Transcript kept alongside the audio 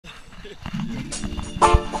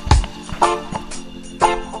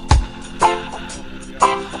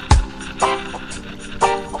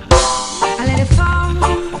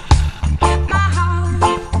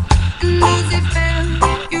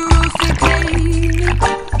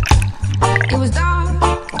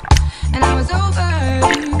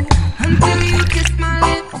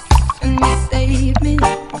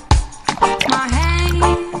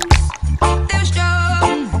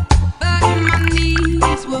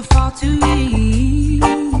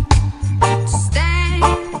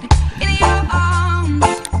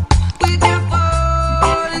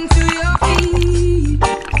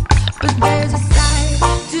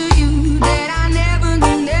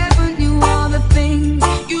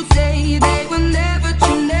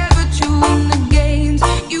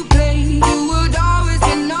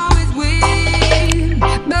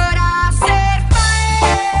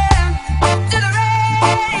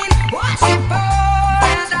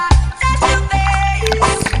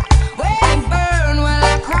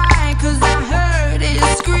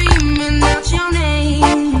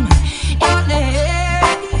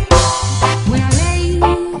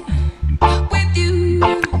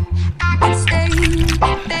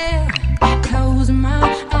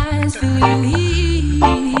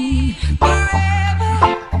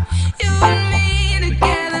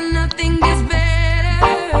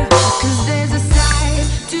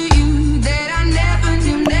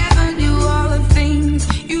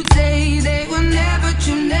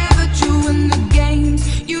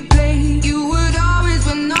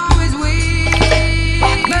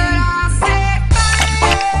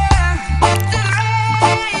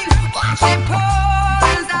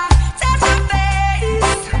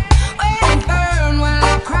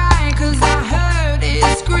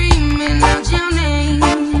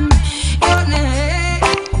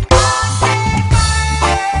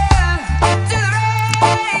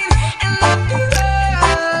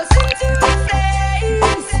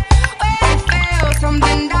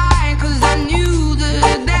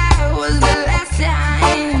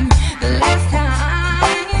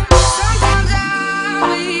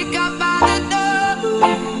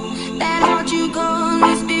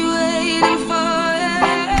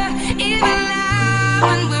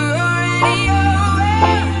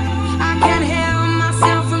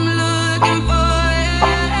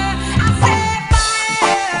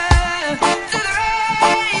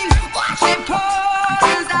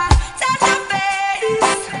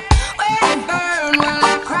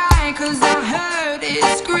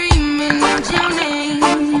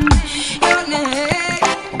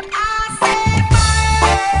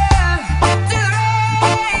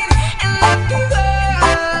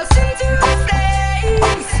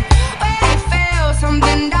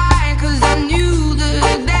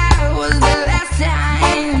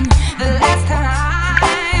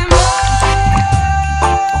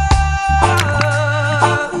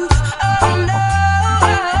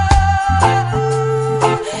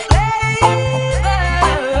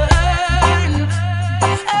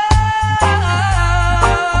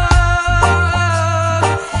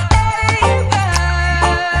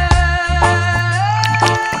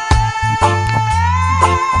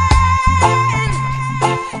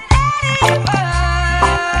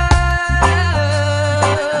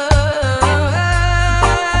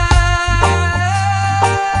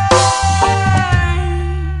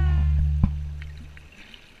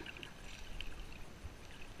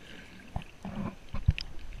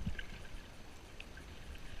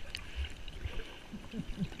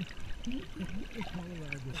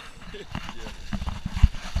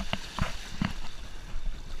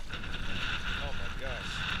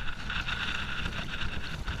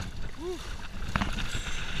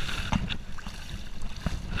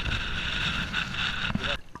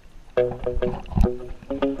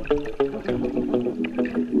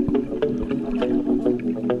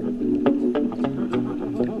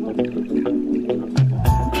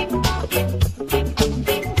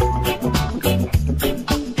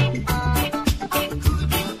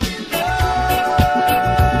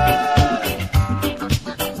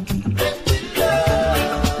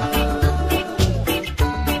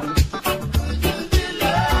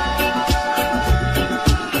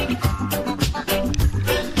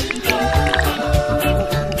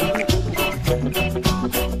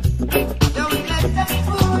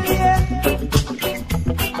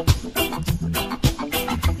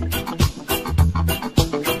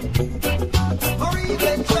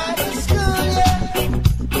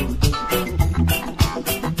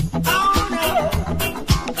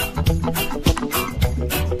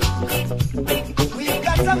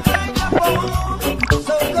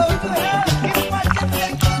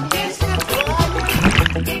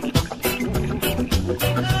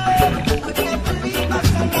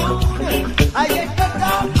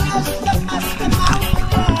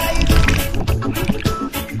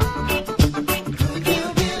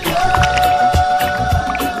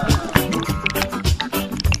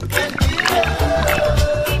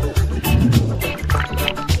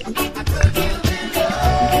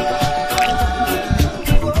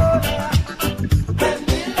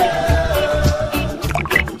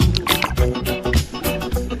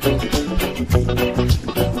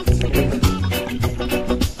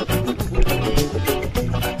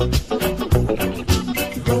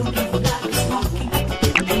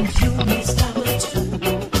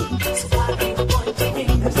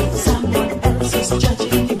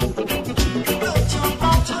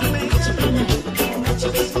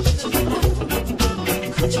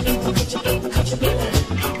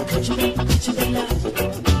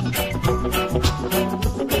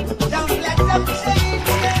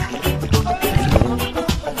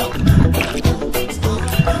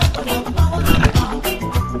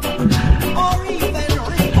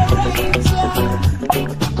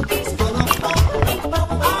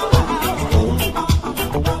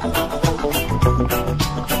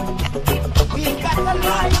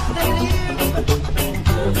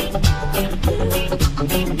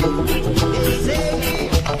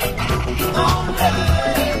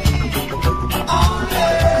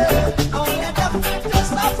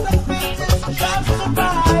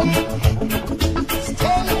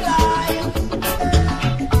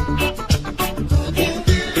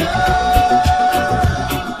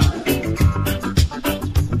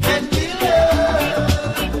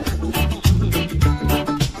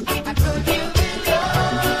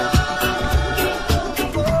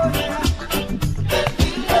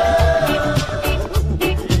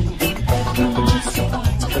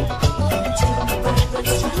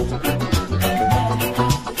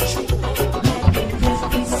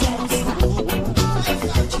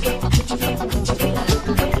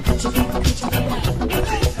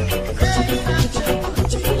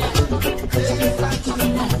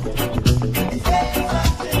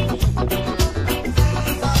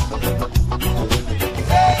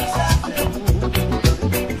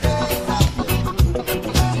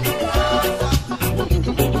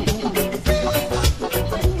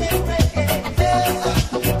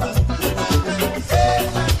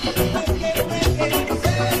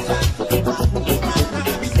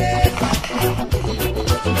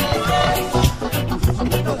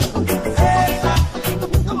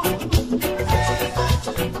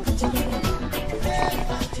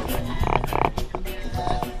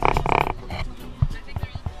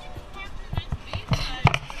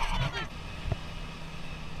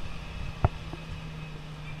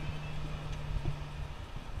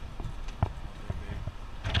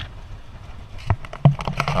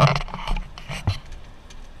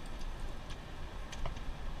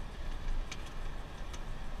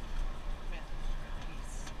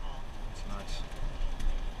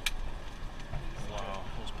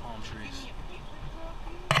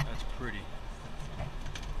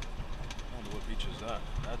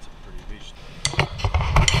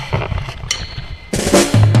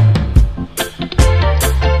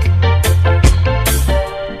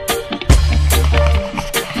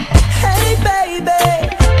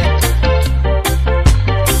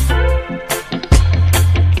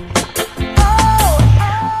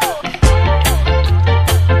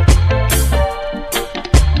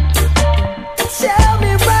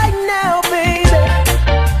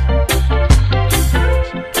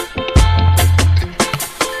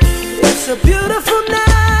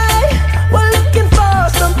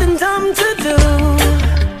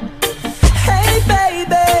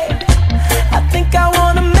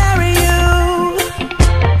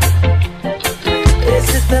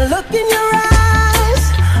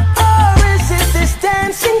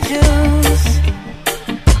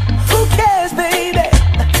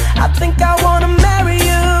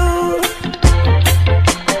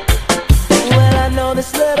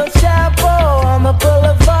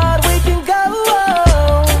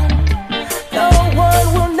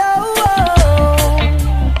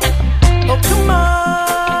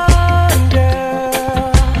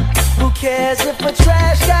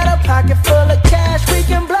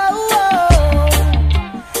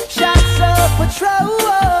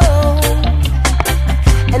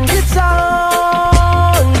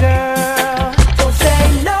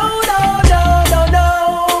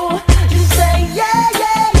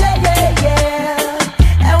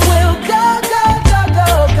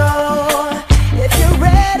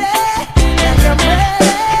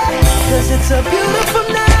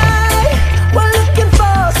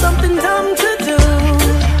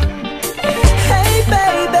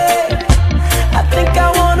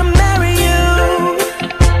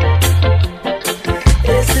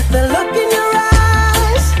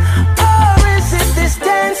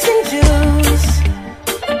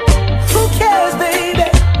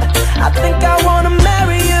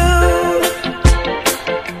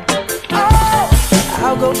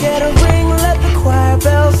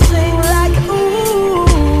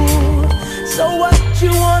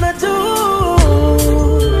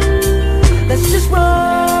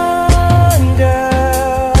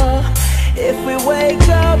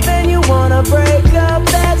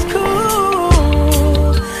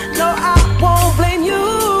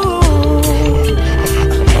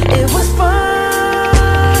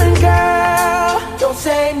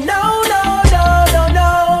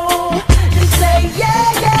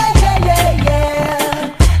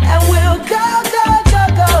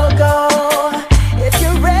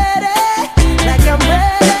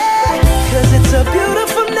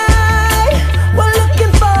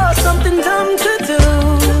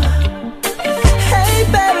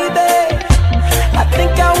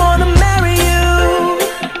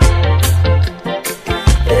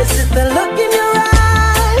it the look in your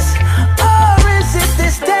eyes, or is it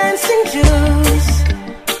this dancing juice?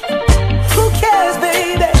 Who cares,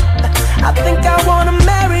 baby? I think I wanna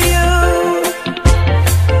marry you.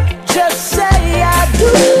 Just say I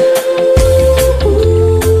do.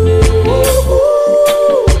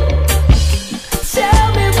 Tell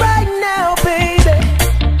me right now, baby.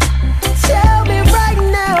 Tell me right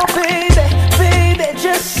now, baby. Baby,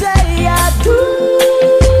 just say I do.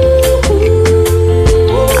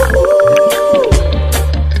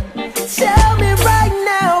 Tell me right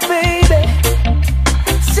now, baby.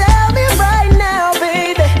 Tell me right now,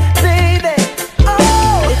 baby, baby.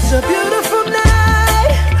 Oh, it's a beautiful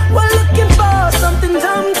night. We're looking for something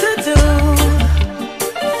dumb to do.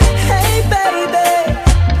 Hey, baby,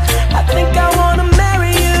 I think I wanna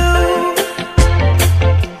marry you.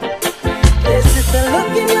 Is it the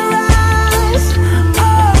look in your eyes,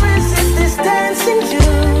 or is it this dancing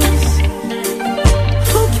juice?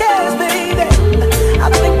 Who cares, baby? I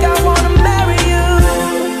think I wanna marry you.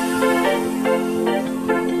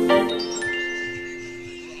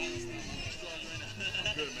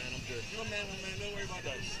 Good, man. I'm good. No, man. Don't worry about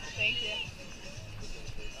that. Thank you.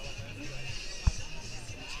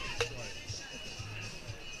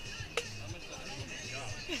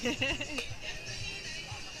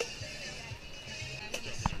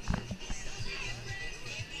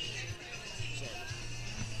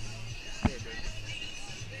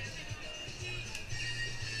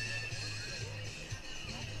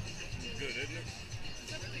 Good, isn't it?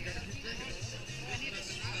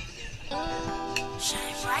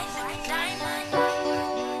 Shine bright like a diamond.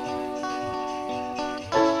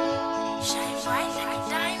 Shine bright like a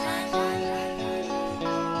diamond.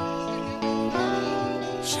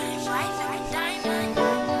 Shine bright like a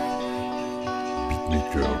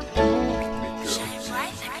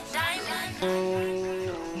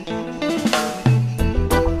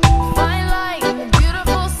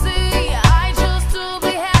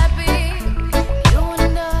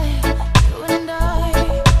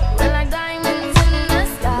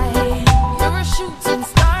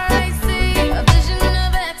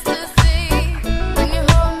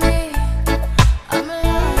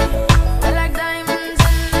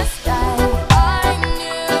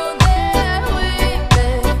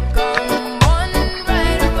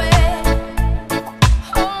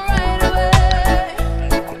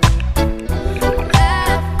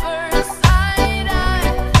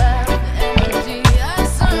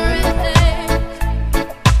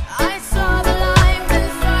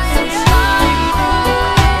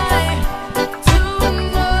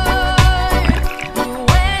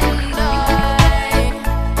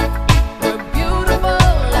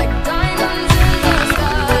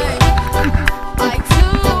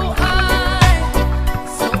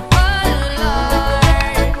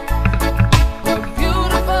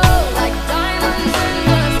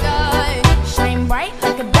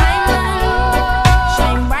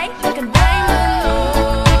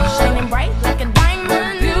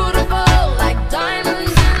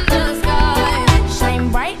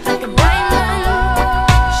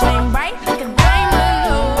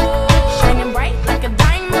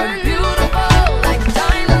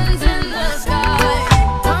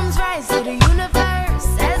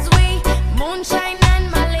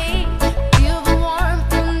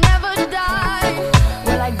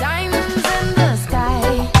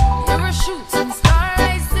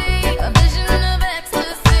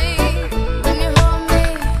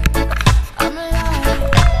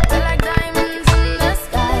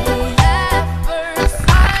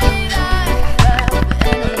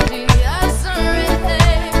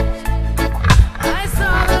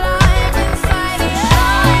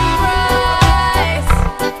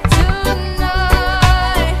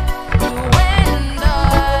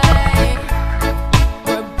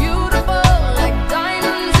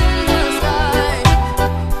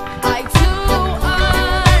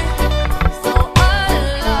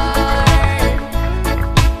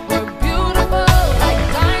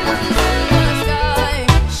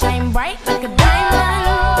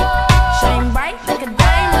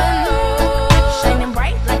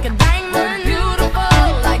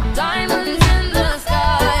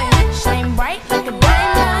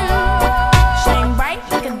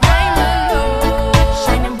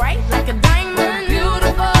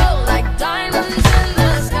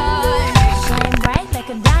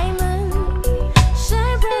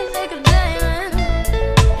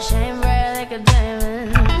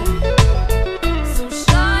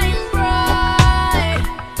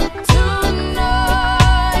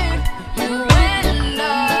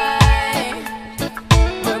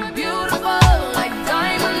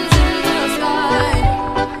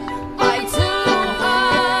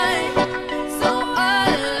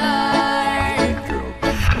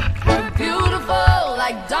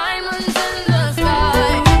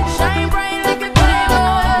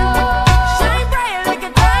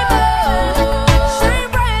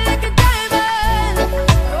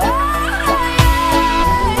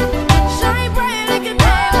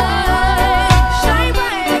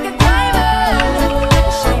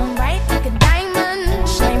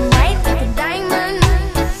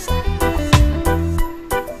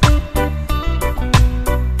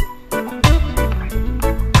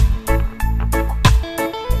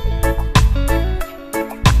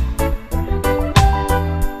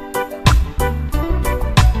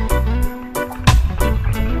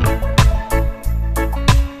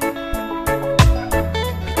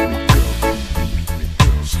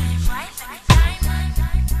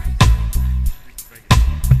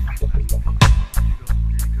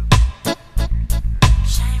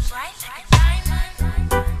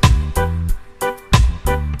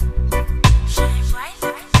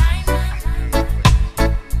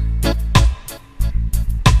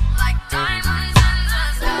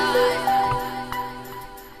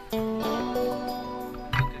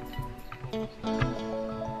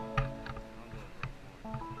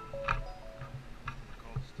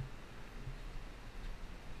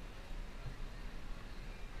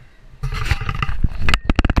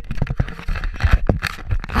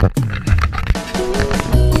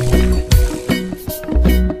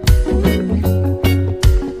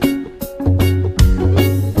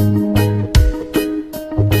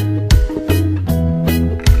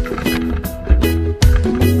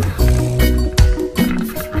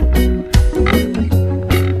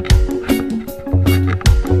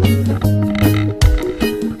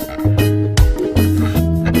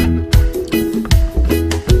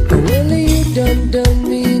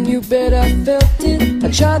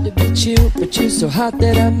so hot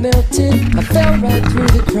that I melted. I fell right through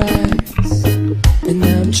the cracks, and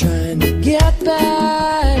now I'm trying to get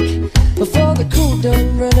back. Before the cool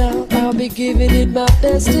done run out, I'll be giving it my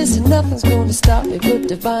bestest, and nothing's gonna stop me but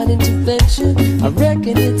divine intervention. I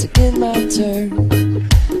reckon it's again my turn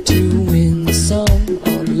to win some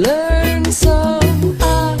or learn some.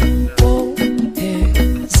 I won't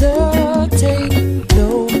hesitate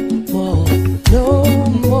no more, no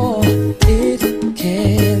more. It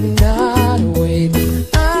cannot wait.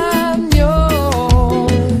 I'm yours.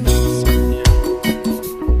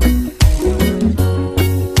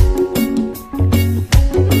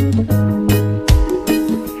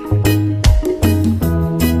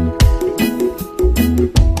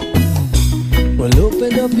 Well,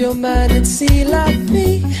 open up your mind and see like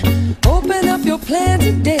me. Open up your plans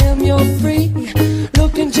and damn, you're free.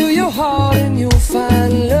 Look into your heart and you'll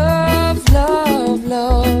find love, love,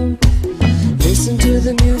 love. Listen to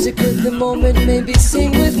the music of the moment, maybe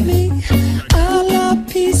sing with me. I love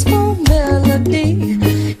peaceful melody.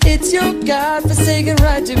 It's your God-forsaken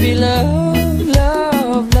right to be loved,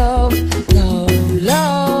 love, love, love,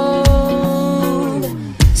 love.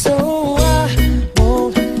 So I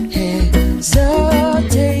won't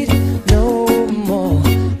hesitate no more,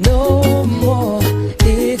 no more.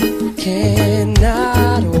 It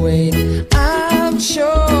cannot wait. I'm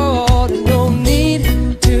sure there's no need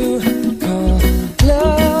to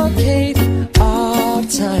complicate. Our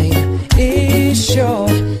time is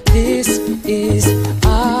short. This is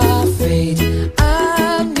our fate.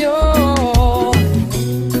 I'm yours.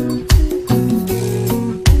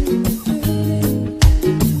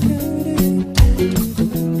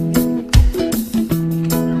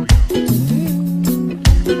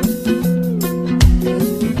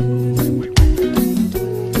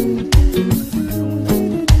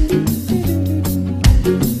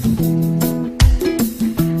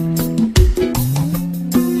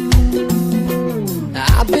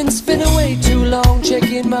 I've been spinning way too long,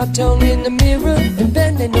 checking my tongue in the mirror and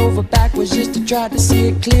bending over backwards just to try to see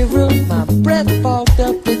it clearer. My breath fogged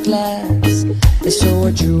up the glass, and so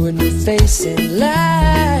I drew a new face and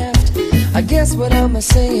laughed. I guess what I'm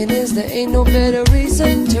saying is there ain't no better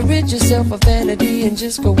reason to rid yourself of vanity and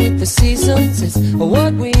just go with the seasons. It's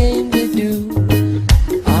what we aim to do.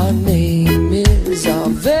 Our name is our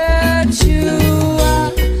virtue.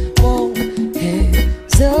 I won't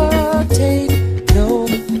hesitate no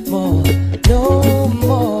more, no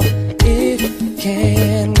more. It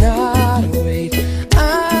cannot wait.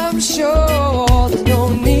 I'm sure there's no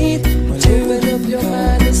need to open up your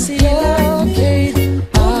mind and see locate.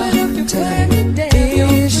 Open up your time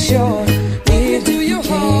is short. It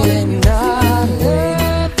cannot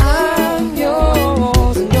wait. I'm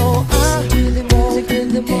yours. No, I'm the music in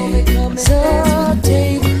the moment coming.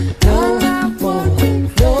 Hesitate no more,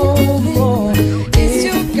 no more. It's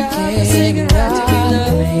your God-forsaken right to be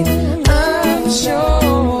loved. I'm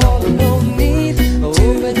sure no need to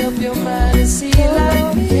open up your mind and see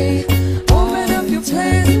like me. Open up your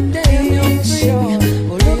plans and damn, you're sure.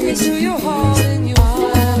 Well, look into your heart and you'll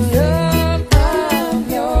find love. I'm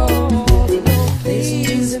yours. Listen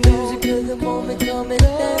to the music of the moment, come and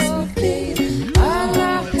dance with me. I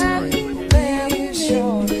love happy, very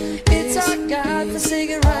sure. It's our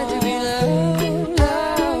God-forsaken right to be loved.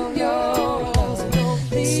 I'm yours.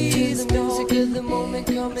 Listen to the music of the moment,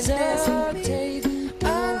 come and dance with me. I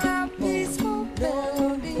love peaceful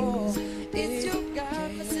melodies. It's your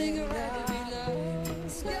God-forsaken right to be loved. The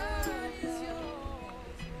sky is yours.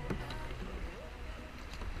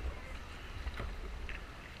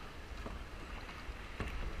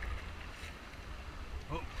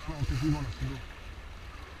 Oh, I don't think we want us to go.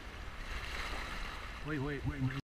 Wait.